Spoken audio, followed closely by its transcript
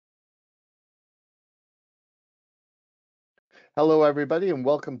Hello, everybody, and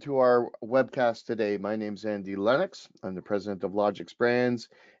welcome to our webcast today. My name's Andy Lennox. I'm the president of Logix Brands,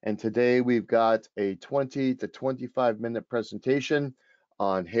 and today we've got a 20 to 25-minute presentation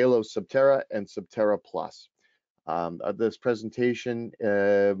on Halo Subterra and Subterra Plus. This presentation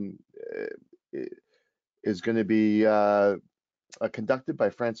is going to be conducted by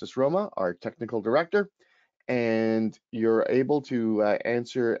Francis Roma, our technical director, and you're able to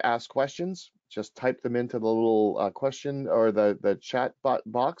ask questions. Just type them into the little question or the chat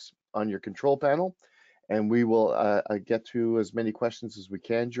box on your control panel, and we will get to as many questions as we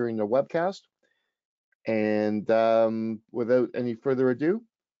can during the webcast. And without any further ado,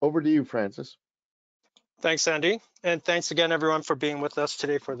 over to you, Francis. Thanks, Andy. And thanks again, everyone, for being with us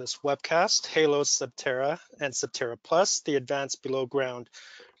today for this webcast, Halo Subterra and Subterra Plus, the advanced below ground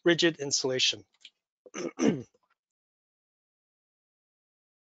rigid insulation.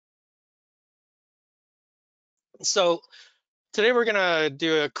 So today we're going to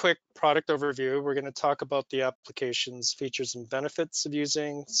do a quick product overview. We're going to talk about the applications, features, and benefits of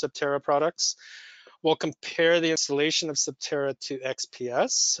using Subterra products. We'll compare the installation of Subterra to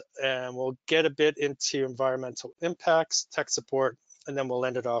XPS, and we'll get a bit into environmental impacts, tech support, and then we'll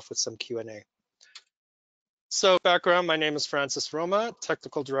end it off with some Q&A. So background, my name is Francis Roma,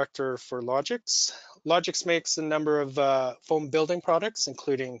 Technical Director for Logix. Logix makes a number of foam building products,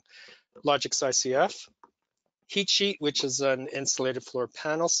 including Logix ICF, Heat Sheet, which is an insulated floor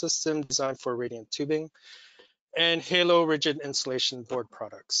panel system designed for radiant tubing, and Halo rigid insulation board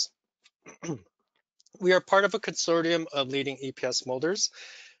products. We are part of a consortium of leading EPS molders,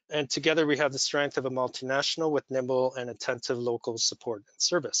 and together we have the strength of a multinational with nimble and attentive local support and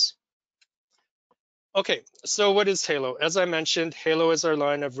service. Okay, so what is Halo? As I mentioned, Halo is our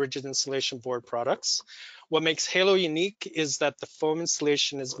line of rigid insulation board products. What makes Halo unique is that the foam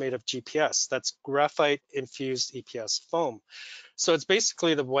insulation is made of GPS, that's graphite infused EPS foam. So it's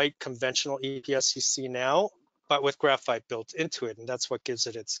basically the white conventional EPS you see now, but with graphite built into it, and that's what gives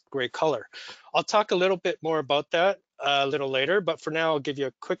it its gray color. I'll talk a little bit more about that a little later, but for now, I'll give you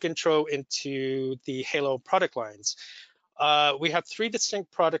a quick intro into the Halo product lines. We have 3 distinct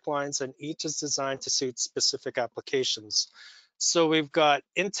product lines, and each is designed to suit specific applications. So we've got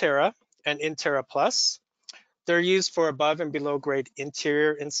Interra and Interra Plus. They're used for above and below grade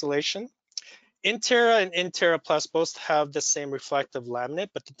interior insulation. Interra and Interra Plus both have the same reflective laminate,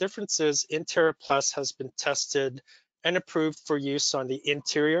 but the difference is Interra Plus has been tested and approved for use on the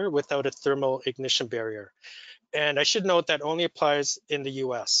interior without a thermal ignition barrier. And I should note that only applies in the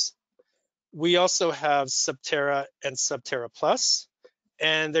US. We also have Subterra and Subterra Plus,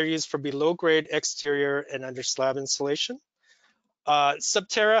 and they're used for below grade exterior and under slab insulation.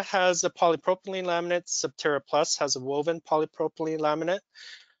 Subterra has a polypropylene laminate. Subterra Plus has a woven polypropylene laminate.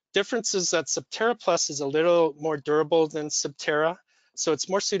 Difference is that Subterra Plus is a little more durable than Subterra, so it's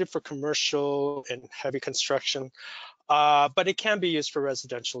more suited for commercial and heavy construction, but it can be used for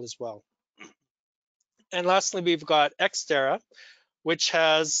residential as well. And lastly, we've got Xterra, which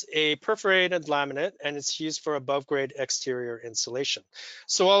has a perforated laminate, and it's used for above grade exterior insulation.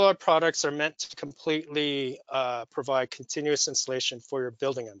 So all our products are meant to completely provide continuous insulation for your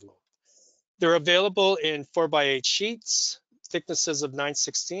building envelope. They're available in 4x8 sheets, thicknesses of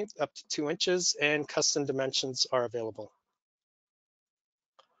 9/16 up to 2 inches, and custom dimensions are available.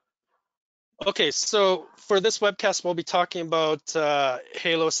 Okay, so for this webcast, we'll be talking about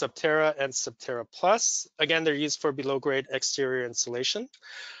Halo Subterra and Subterra Plus. Again, they're used for below grade exterior insulation.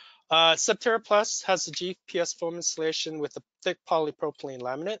 Subterra Plus has a GPS foam insulation with a thick polypropylene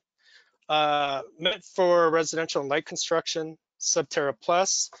laminate, meant for residential and light construction. Subterra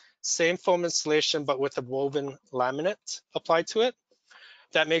Plus, same foam insulation, but with a woven laminate applied to it.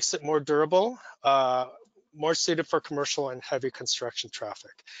 That makes it more durable, more suited for commercial and heavy construction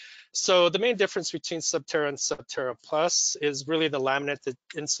traffic. So the main difference between Subterra and Subterra Plus is really the laminate. The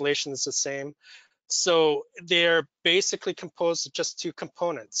insulation is the same. So they're basically composed of just 2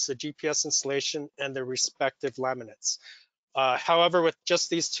 components, the GPS insulation and their respective laminates. However, with just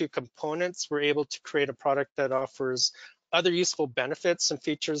these 2 components, we're able to create a product that offers other useful benefits and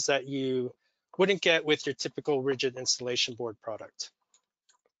features that you wouldn't get with your typical rigid insulation board product.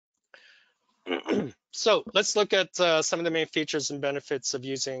 So let's look at some of the main features and benefits of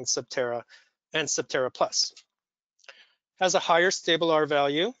using Subterra and Subterra Plus. Has a higher stable R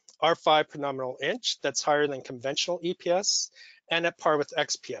value, R5 per nominal inch, that's higher than conventional EPS and at par with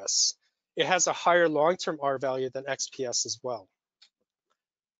XPS. It has a higher long-term R value than XPS as well.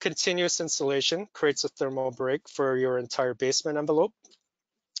 Continuous insulation creates a thermal break for your entire basement envelope.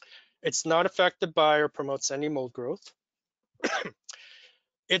 It's not affected by or promotes any mold growth.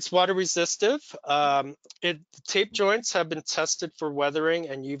 It's water resistive. Tape joints have been tested for weathering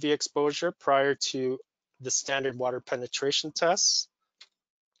and UV exposure prior to the standard water penetration tests.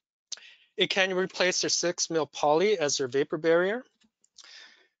 It can replace your 6 mil poly as your vapor barrier.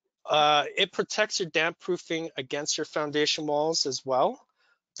 It protects your damp proofing against your foundation walls as well.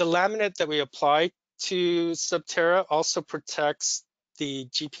 The laminate that we apply to Subterra also protects the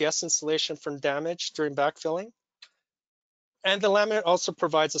GPS installation from damage during backfilling. And the laminate also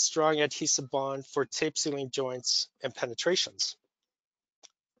provides a strong adhesive bond for tape sealing joints and penetrations.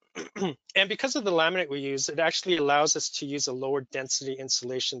 And because of the laminate we use, it actually allows us to use a lower density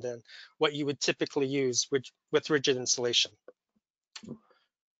insulation than what you would typically use with rigid insulation.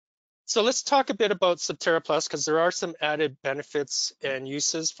 So let's talk a bit about Subterra Plus, because there are some added benefits and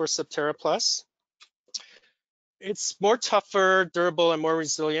uses for Subterra Plus. It's more tougher, durable, and more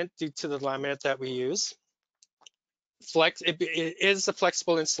resilient due to the laminate that we use. It is a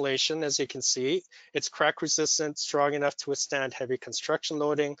flexible insulation, as you can see. It's crack resistant, strong enough to withstand heavy construction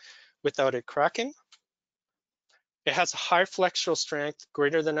loading without it cracking. It has a high flexural strength,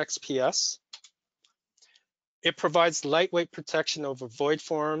 greater than XPS. It provides lightweight protection over void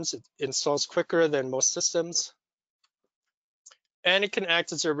forms. It installs quicker than most systems. And it can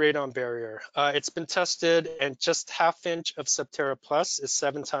act as a radon barrier. It's been tested, and just 1/2 inch of Subterra Plus is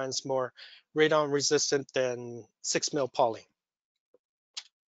 7 times more radon resistant than 6 mil poly.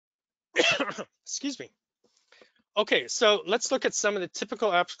 Excuse me. Okay, so let's look at some of the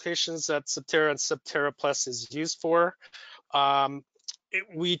typical applications that Subterra and Subterra Plus is used for.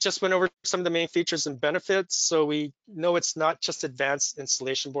 We just went over some of the main features and benefits, so we know it's not just advanced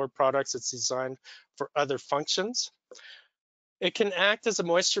insulation board products, it's designed for other functions. It can act as a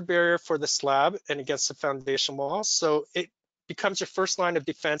moisture barrier for the slab and against the foundation wall, so it becomes your first line of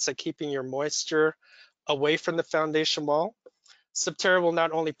defense at keeping your moisture away from the foundation wall. Subterra will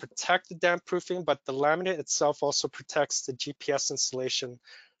not only protect the damp proofing, but the laminate itself also protects the GPS insulation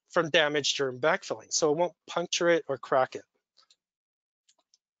from damage during backfilling, so it won't puncture it or crack it.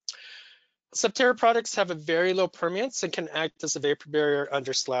 Subterra products have a very low permeance and can act as a vapor barrier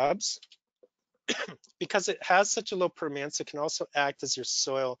under slabs. Because it has such a low permeance, it can also act as your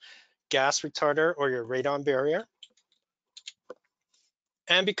soil gas retarder or your radon barrier.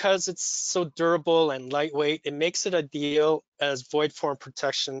 And because it's so durable and lightweight, it makes it ideal as void form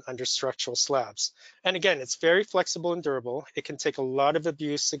protection under structural slabs. And again, it's very flexible and durable. It can take a lot of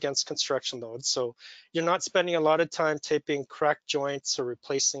abuse against construction loads, so you're not spending a lot of time taping cracked joints or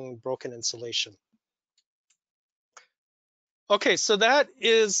replacing broken insulation. Okay, so that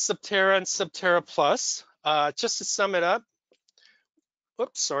is Subterra and Subterra Plus. Just to sum it up,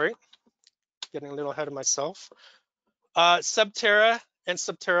 oops, sorry, getting a little ahead of myself. Subterra and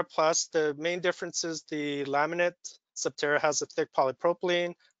Subterra Plus, the main difference is the laminate. Subterra has a thick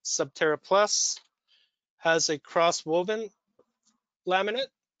polypropylene. Subterra Plus has a cross-woven laminate.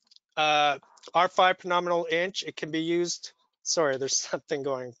 R5 per nominal inch. It can be used, sorry, there's something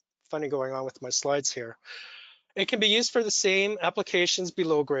funny going on with my slides here. It can be used for the same applications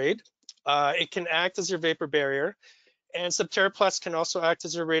below grade. It can act as your vapor barrier, and Subterra Plus can also act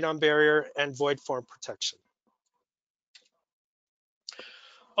as your radon barrier and void form protection.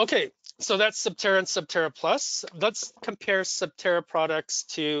 Okay, so that's Subterra and Subterra Plus. Let's compare Subterra products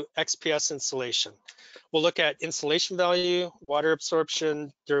to XPS insulation. We'll look at insulation value, water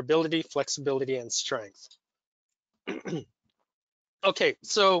absorption, durability, flexibility, and strength. Okay,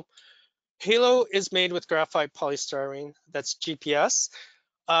 so Halo is made with graphite polystyrene, that's GPS.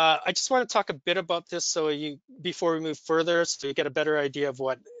 I just want to talk a bit about this before we move further, so you get a better idea of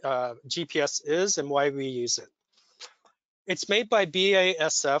what GPS is and why we use it. It's made by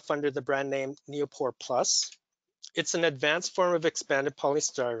BASF under the brand name Neopor Plus. It's an advanced form of expanded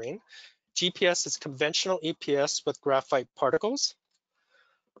polystyrene. GPS is conventional EPS with graphite particles.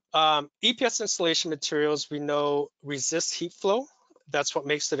 EPS insulation materials we know resist heat flow. That's what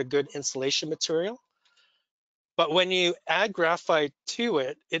makes it a good insulation material. But when you add graphite to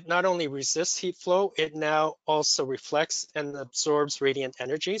it, it not only resists heat flow, it now also reflects and absorbs radiant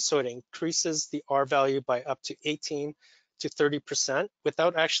energy. So it increases the R value by up to 18 to 30%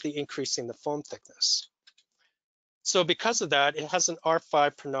 without actually increasing the foam thickness. So because of that, it has an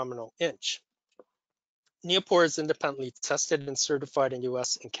R5 per nominal inch. Neopor is independently tested and certified in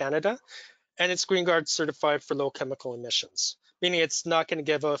US and Canada, and it's Green Guard certified for low chemical emissions, meaning it's not going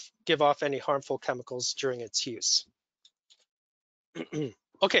to give off any harmful chemicals during its use.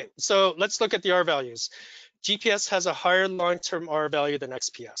 Okay, so let's look at the R values. GPS has a higher long-term R value than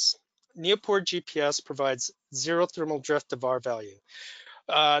XPS. Neopor GPS provides 0 thermal drift of R value.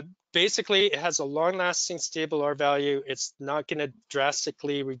 Basically, it has a long-lasting stable R value. It's not going to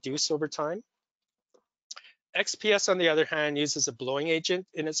drastically reduce over time. XPS, on the other hand, uses a blowing agent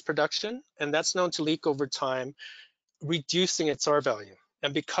in its production, and that's known to leak over time, reducing its R value.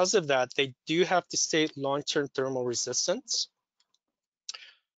 And because of that, they do have to state long-term thermal resistance.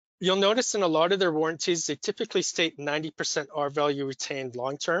 You'll notice in a lot of their warranties, they typically state 90% R value retained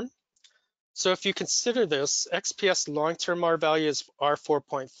long-term. So if you consider this, XPS long-term R value is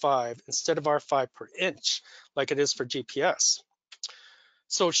R4.5 instead of R5 per inch, like it is for GPS.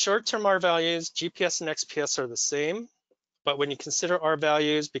 So short-term R values, GPS and XPS are the same, but when you consider R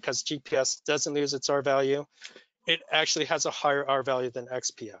values, because GPS doesn't lose its R value, it actually has a higher R value than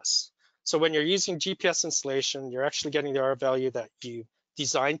XPS. So when you're using GPS installation, you're actually getting the R value that you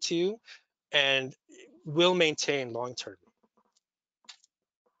designed to and will maintain long-term.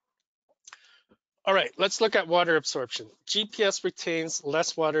 All right, let's look at water absorption. GPS retains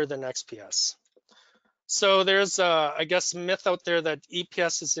less water than XPS. So there's, I guess, a myth out there that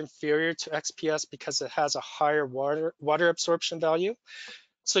EPS is inferior to XPS because it has a higher water absorption value.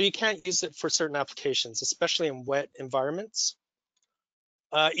 So you can't use it for certain applications, especially in wet environments.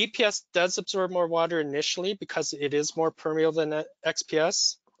 EPS does absorb more water initially because it is more permeable than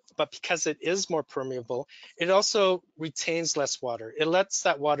XPS, but because it is more permeable, it also retains less water. It lets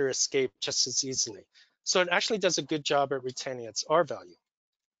that water escape just as easily. So it actually does a good job at retaining its R value.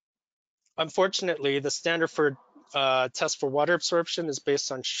 Unfortunately, the standard for test for water absorption is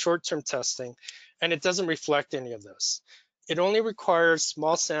based on short-term testing, and it doesn't reflect any of this. It only requires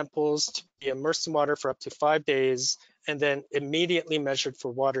small samples to be immersed in water for up to 5 days and then immediately measured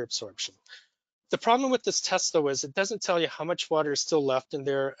for water absorption. The problem with this test, though, is it doesn't tell you how much water is still left in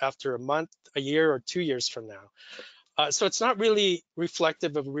there after a month, a year, or 2 years from now. So it's not really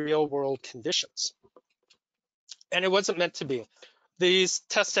reflective of real-world conditions. And it wasn't meant to be. These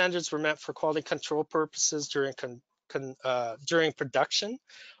test standards were meant for quality control purposes during production,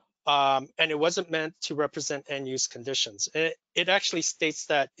 and it wasn't meant to represent end-use conditions. It actually states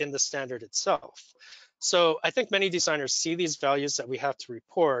that in the standard itself. So I think many designers see these values that we have to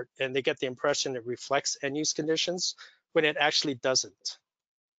report, and they get the impression it reflects end-use conditions when it actually doesn't.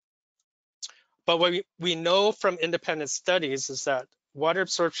 But what we know from independent studies is that water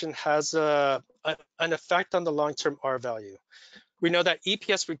absorption has an effect on the long-term R value. We know that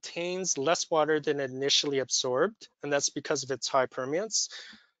EPS retains less water than initially absorbed, and that's because of its high permeance.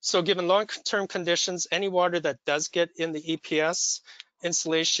 So given long-term conditions, any water that does get in the EPS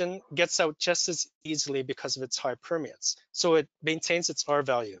insulation gets out just as easily because of its high permeance. So it maintains its R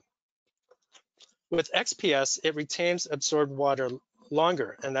value. With XPS, it retains absorbed water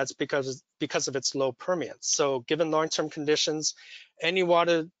longer, and that's because of its low permeance. So given long-term conditions, any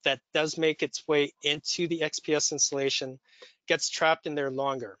water that does make its way into the XPS insulation gets trapped in there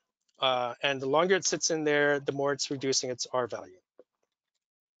longer. And the longer it sits in there, the more it's reducing its R value.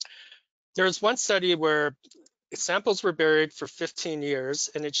 There was one study where samples were buried for 15 years,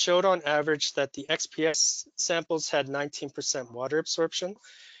 and it showed on average that the XPS samples had 19% water absorption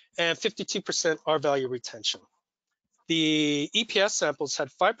and 52% R value retention. The EPS samples had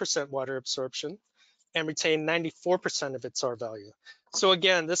 5% water absorption and retained 94% of its R value. So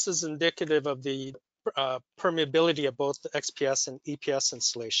again, this is indicative of the permeability of both the XPS and EPS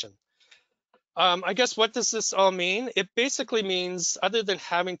insulation. I guess what does this all mean? It basically means, other than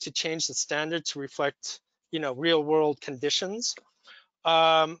having to change the standard to reflect, real world conditions,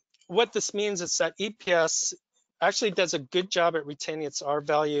 what this means is that EPS actually does a good job at retaining its R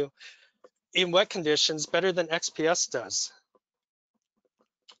value in wet conditions better than XPS does.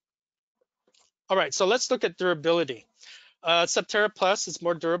 All right, so let's look at durability. Subterra Plus is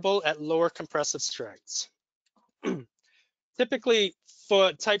more durable at lower compressive strengths. Typically,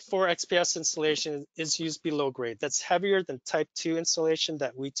 for type 4 XPS insulation is used below grade. That's heavier than type 2 insulation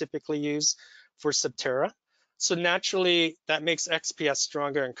that we typically use for Subterra. So naturally, that makes XPS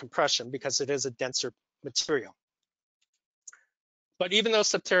stronger in compression because it is a denser material. But even though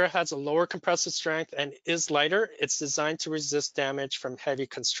Subterra has a lower compressive strength and is lighter, it's designed to resist damage from heavy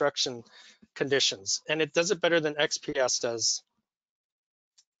construction conditions, and it does it better than XPS does.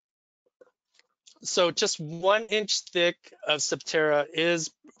 So just 1 inch thick of Subterra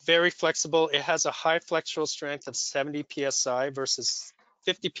is very flexible. It has a high flexural strength of 70 PSI versus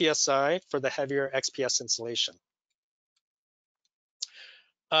 50 PSI for the heavier XPS insulation.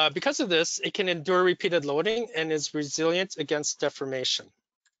 Because of this, it can endure repeated loading and is resilient against deformation.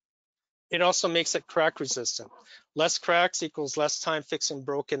 It also makes it crack resistant. Less cracks equals less time fixing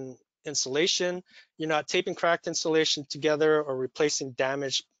broken insulation. You're not taping cracked insulation together or replacing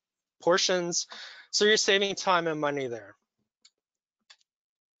damaged portions. So you're saving time and money there.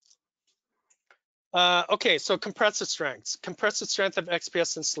 Okay, so compressive strengths. Compressive strength of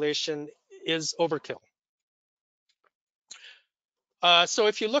XPS insulation is overkill. So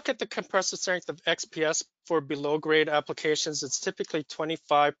if you look at the compressive strength of XPS for below grade applications, it's typically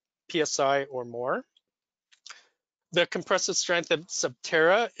 25 PSI or more. The compressive strength of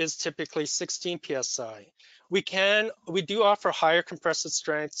Subterra is typically 16 PSI. We do offer higher compressive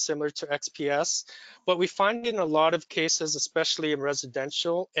strength similar to XPS, but we find in a lot of cases, especially in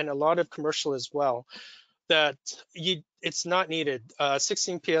residential and a lot of commercial as well, that it's not needed.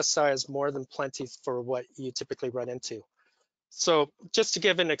 16 PSI is more than plenty for what you typically run into. So just to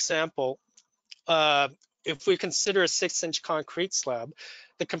give an example, if we consider a 6-inch concrete slab,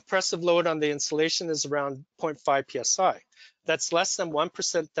 the compressive load on the insulation is around 0.5 PSI. That's less than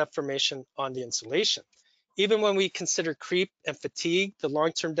 1% deformation on the insulation. Even when we consider creep and fatigue, the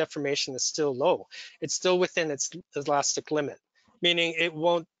long-term deformation is still low. It's still within its elastic limit, meaning it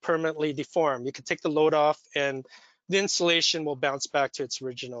won't permanently deform. You can take the load off and the insulation will bounce back to its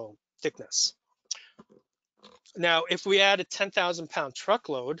original thickness. Now, if we add a 10,000-pound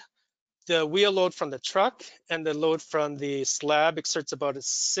truckload, the wheel load from the truck and the load from the slab exerts about a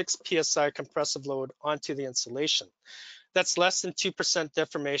 6 PSI compressive load onto the insulation. That's less than 2%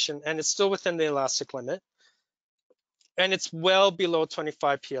 deformation, and it's still within the elastic limit. And it's well below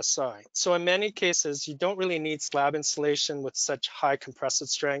 25 PSI. So in many cases, you don't really need slab insulation with such high compressive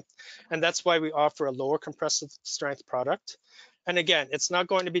strength. And that's why we offer a lower compressive strength product. And again, it's not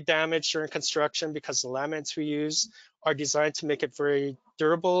going to be damaged during construction because the laminates we use are designed to make it very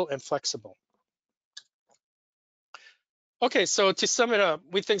durable and flexible. Okay, so to sum it up,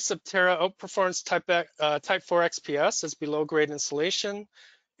 we think Subterra outperforms Type 4 XPS as below grade insulation.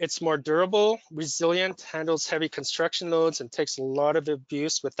 It's more durable, resilient, handles heavy construction loads, and takes a lot of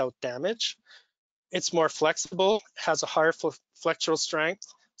abuse without damage. It's more flexible, has a higher flexural strength,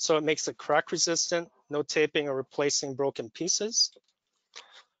 so it makes it crack resistant, no taping or replacing broken pieces.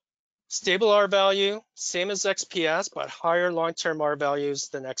 Stable R value, same as XPS, but higher long-term R values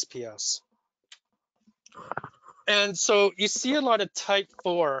than XPS. And so you see a lot of Type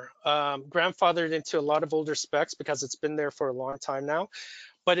 4 grandfathered into a lot of older specs because it's been there for a long time now,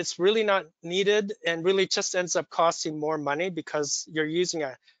 but it's really not needed and really just ends up costing more money because you're using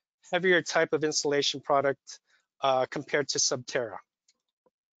a heavier type of insulation product compared to Subterra.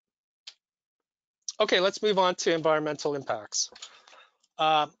 Okay, let's move on to environmental impacts.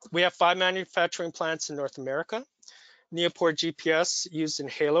 We have 5 manufacturing plants in North America. Neoport GPS used in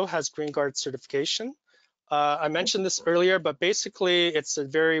Halo has Green Guard certification. I mentioned this earlier, but basically it's a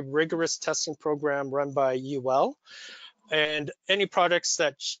very rigorous testing program run by UL. And any products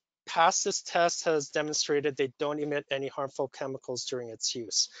that pass this test has demonstrated they don't emit any harmful chemicals during its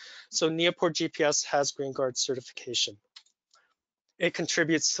use. So Neoport GPS has Green Guard certification. It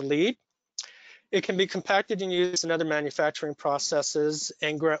contributes to LEED. It can be compacted and used in other manufacturing processes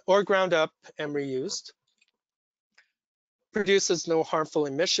or ground up and reused. Produces no harmful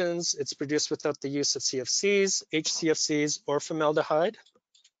emissions. It's produced without the use of CFCs, HCFCs, or formaldehyde.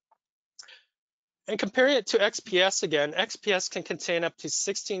 And comparing it to XPS again, XPS can contain up to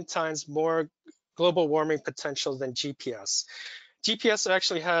 16 times more global warming potential than GPS. GPS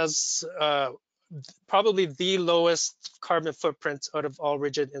actually has probably the lowest carbon footprint out of all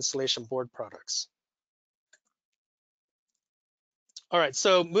rigid insulation board products. All right,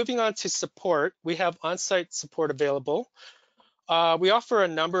 so moving on to support, we have on-site support available. We offer a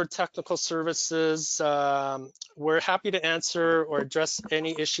number of technical services. We're happy to answer or address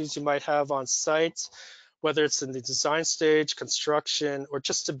any issues you might have on site, whether it's in the design stage, construction, or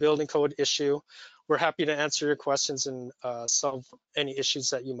just a building code issue. We're happy to answer your questions and solve any issues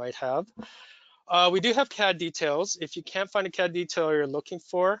that you might have. We do have CAD details. If you can't find a CAD detail you're looking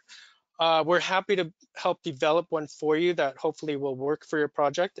for, we're happy to help develop one for you that hopefully will work for your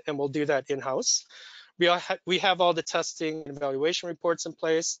project, and we'll do that in-house. We have all the testing and evaluation reports in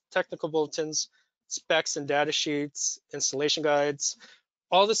place, technical bulletins, specs and data sheets, installation guides.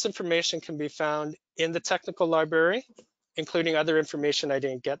 All this information can be found in the technical library, including other information I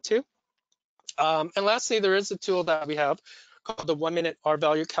didn't get to. And lastly, there is a tool that we have called the 1-minute R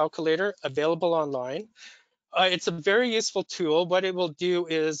value calculator, available online. It's a very useful tool. What it will do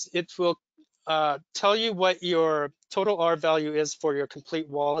is it will tell you what your total R value is for your complete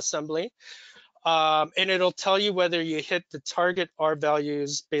wall assembly. And it'll tell you whether you hit the target R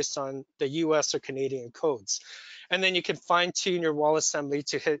values based on the US or Canadian codes. And then you can fine tune your wall assembly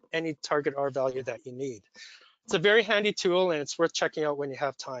to hit any target R value that you need. It's a very handy tool and it's worth checking out when you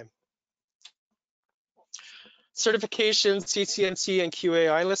have time. Certifications, CCMC and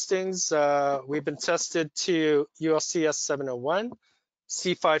QAI listings. We've been tested to ULCS 701,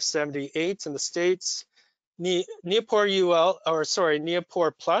 C578 in the States. Neopor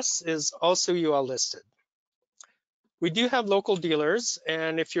Neopor Plus is also UL listed. We do have local dealers,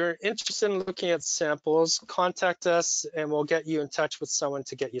 and if you're interested in looking at samples, contact us and we'll get you in touch with someone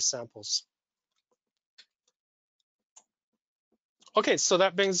to get you samples. Okay, so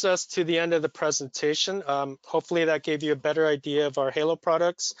that brings us to the end of the presentation. Hopefully that gave you a better idea of our Halo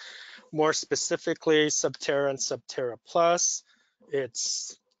products, more specifically Subterra and Subterra Plus,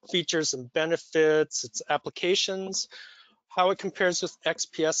 its features and benefits, its applications, how it compares with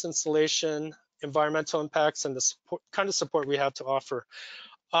XPS installation, environmental impacts, and the kind of support we have to offer.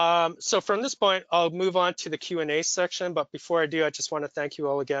 So from this point, I'll move on to the Q&A section, but before I do, I just want to thank you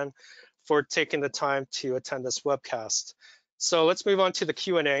all again for taking the time to attend this webcast. So let's move on to the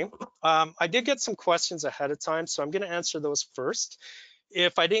Q&A. I did get some questions ahead of time, so I'm going to answer those first.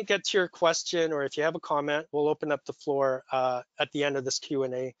 If I didn't get to your question or if you have a comment, we'll open up the floor at the end of this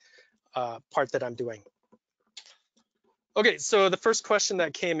Q&A part that I'm doing. Okay, so the first question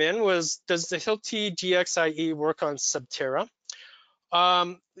that came in was, does the Hilti GXIE work on Subterra?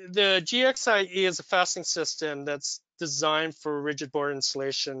 The GXIE is a fastening system that's designed for rigid board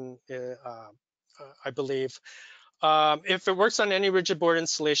installation, I believe. If it works on any rigid board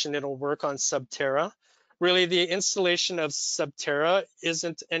installation, it'll work on Subterra. Really, the installation of Subterra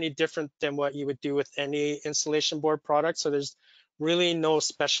isn't any different than what you would do with any installation board product. So there's really no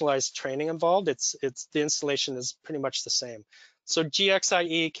specialized training involved. The installation is pretty much the same. So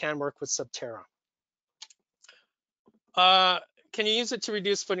GXIE can work with Subterra. Can you use it to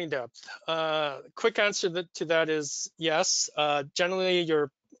reduce footing depth? Quick answer to that is yes. Generally,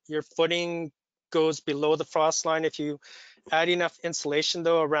 your footing goes below the frost line. If you add enough insulation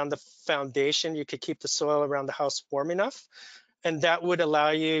though around the foundation, you could keep the soil around the house warm enough, and that would allow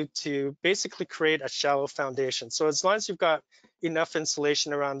you to basically create a shallow foundation. So as long as you've got enough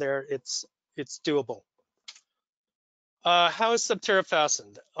insulation around there, it's doable. How is Subterra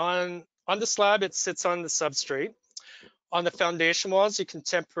fastened? On the slab, it sits on the substrate. On the foundation walls, you can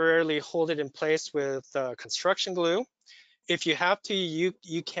temporarily hold it in place with construction glue. If you have to, you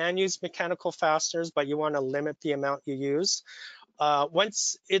can use mechanical fasteners, but you want to limit the amount you use.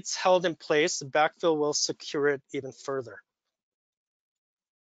 Once it's held in place, the backfill will secure it even further.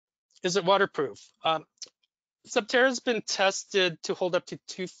 Is it waterproof? Subterra has been tested to hold up to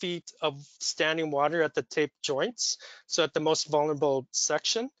 2 feet of standing water at the tape joints, so at the most vulnerable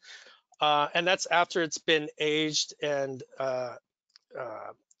section. And that's after it's been aged and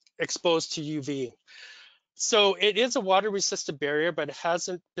exposed to UV. So it is a water-resistant barrier, but it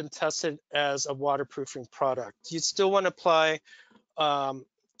hasn't been tested as a waterproofing product. You still want to apply an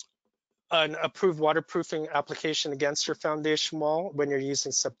approved waterproofing application against your foundation wall when you're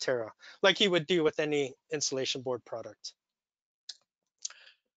using Subterra, like you would do with any insulation board product.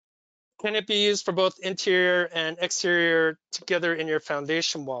 Can it be used for both interior and exterior together in your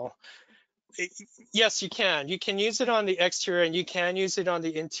foundation wall? Yes, you can. You can use it on the exterior and you can use it on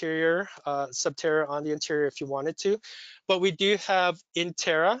the interior, Subterra on the interior if you wanted to. But we do have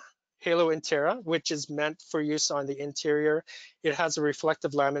Interra, Halo Interra, which is meant for use on the interior. It has a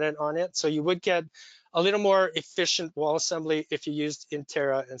reflective laminate on it. So you would get a little more efficient wall assembly if you used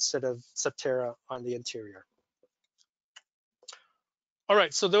Interra instead of Subterra on the interior. All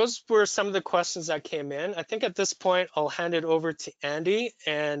right, so those were some of the questions that came in. I think at this point, I'll hand it over to Andy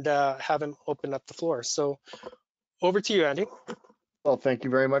and have him open up the floor. So over to you, Andy. Well, thank you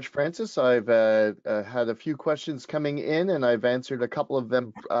very much, Francis. I've had a few questions coming in, and I've answered a couple of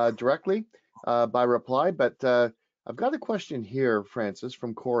them directly by reply. But I've got a question here, Francis,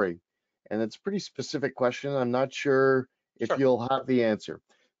 from Corey, and it's a pretty specific question. I'm not sure if you'll have the answer.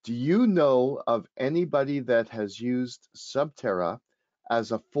 Do you know of anybody that has used Subterra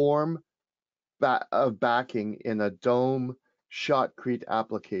as a form of backing in a dome shotcrete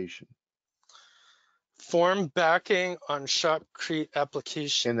application? Form backing on shotcrete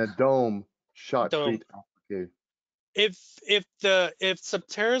application. In a dome shotcrete application. If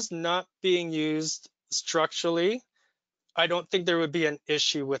Subterra is not being used structurally, I don't think there would be an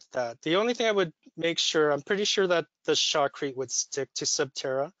issue with that. The only thing I would make sure, I'm pretty sure that the shotcrete would stick to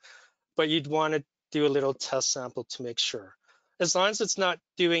Subterra, but you'd want to do a little test sample to make sure. As long as it's not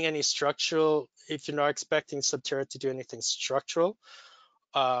doing any structural, if you're not expecting Subterra to do anything structural,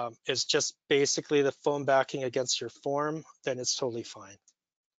 it's just basically the foam backing against your form, then it's totally fine.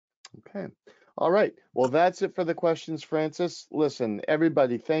 Okay. All right. Well, that's it for the questions, Francis. Listen,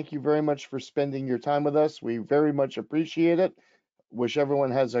 everybody, thank you very much for spending your time with us. We very much appreciate it. Wish everyone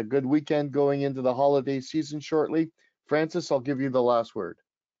has a good weekend going into the holiday season shortly. Francis, I'll give you the last word.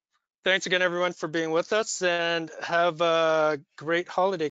 Thanks again, everyone, for being with us, and have a great holiday